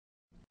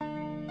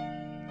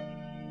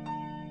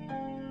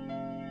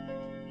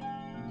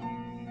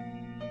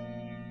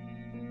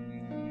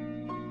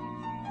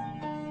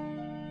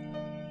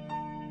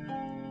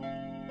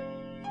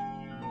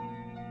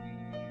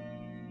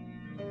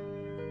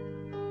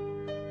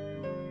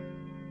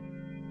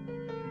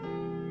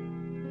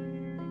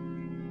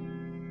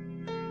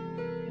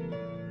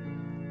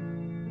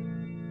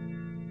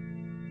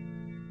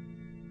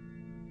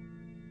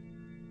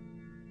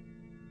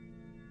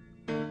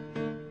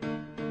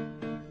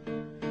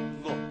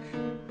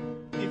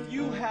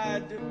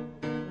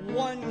had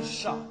one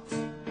shot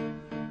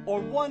or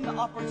one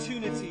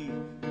opportunity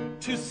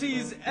to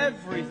seize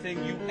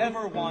everything you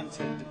ever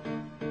wanted,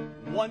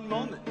 one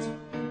moment,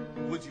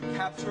 would you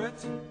capture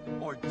it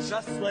or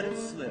just let it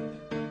slip?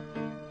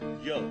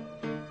 Yo.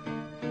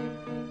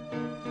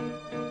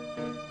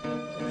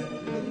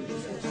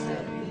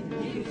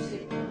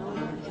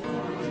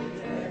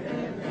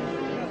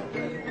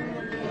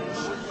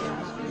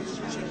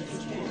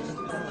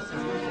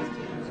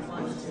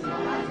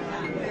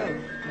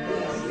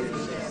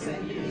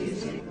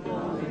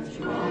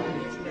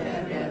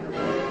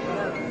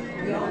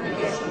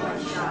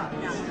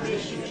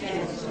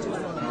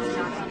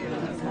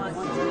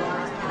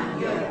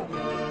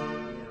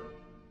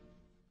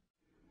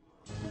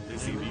 They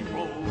see me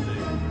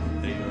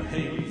rolling, they are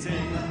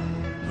hating,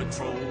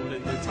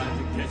 patrolling, they're trying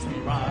to catch me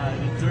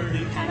riding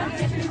dirty. Trying to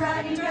catch me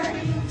riding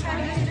dirty, trying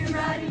to catch me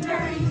riding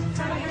dirty,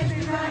 trying to catch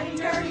me riding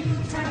dirty,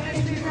 trying to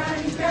catch me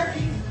riding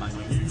dirty. My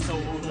music's so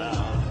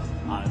loud,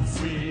 I'm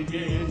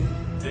swinging,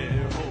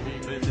 they're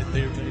hoping that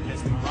they're gonna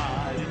catch me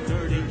riding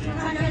dirty.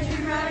 Trying to catch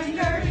me riding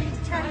dirty,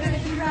 trying to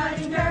catch me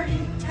riding dirty,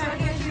 trying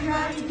to catch me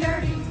riding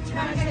dirty,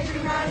 trying to catch me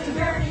riding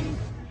dirty.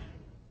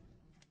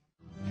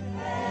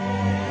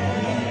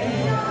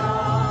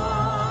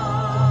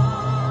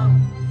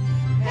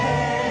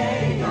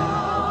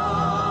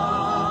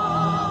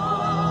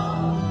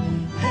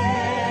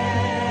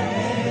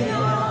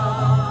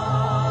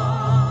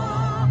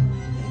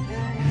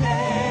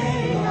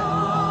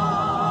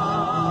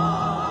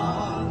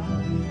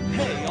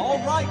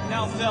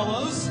 Now,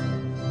 fellows.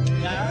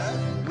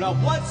 Now,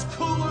 what's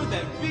cooler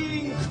than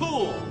being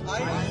cool?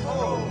 Ice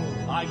cold.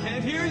 I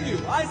can't hear you.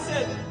 I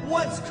said,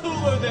 what's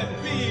cooler than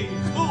being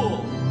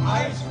cool?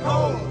 Ice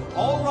cold.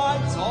 All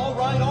right, all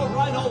right, all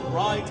right, all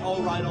right,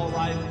 all right, all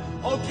right.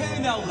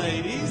 Okay, now,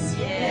 ladies.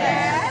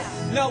 Yes?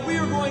 Now, we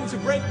are going to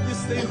break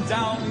this thing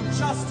down in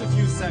just a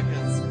few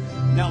seconds.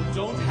 Now,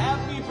 don't have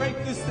me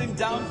break this thing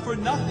down for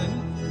nothing.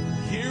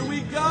 Here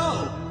we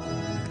go.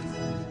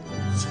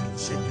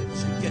 Shake it,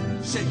 shake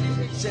it, shake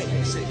it, shake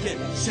it, shake it,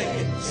 shake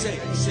it, shake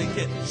it, shake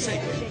it, shake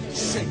it,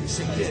 shake it,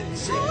 shake it,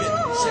 shake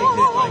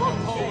it like a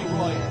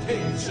Polaroid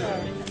picture.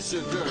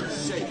 Sugar,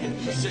 shake it,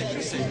 shake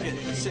it, shake it,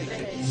 shake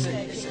it, shake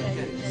it, shake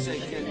it,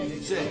 shake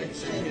it, shake it,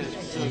 shake it,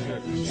 sugar.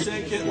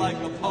 Shake it like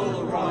a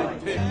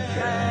Polaroid picture.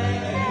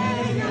 Hey,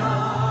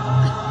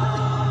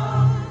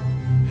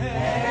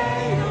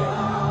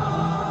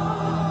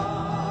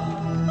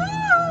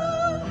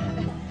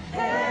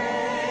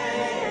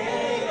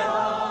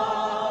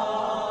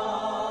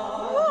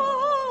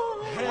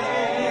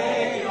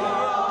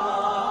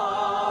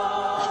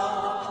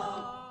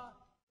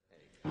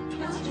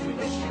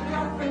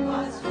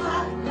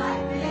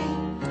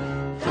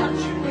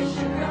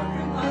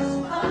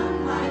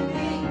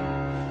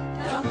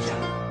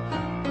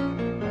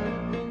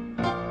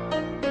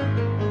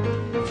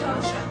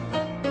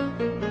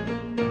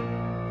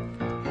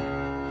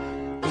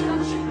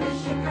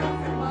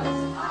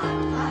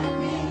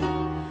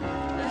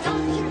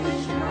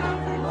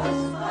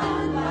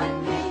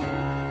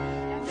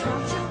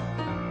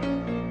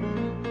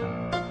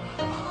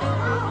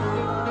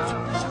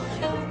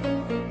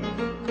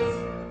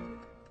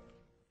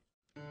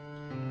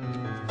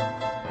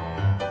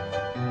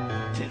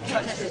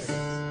 touch this.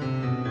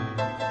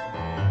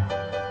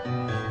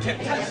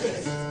 Can't touch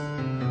this.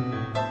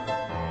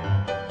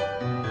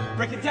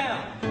 Break it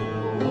down.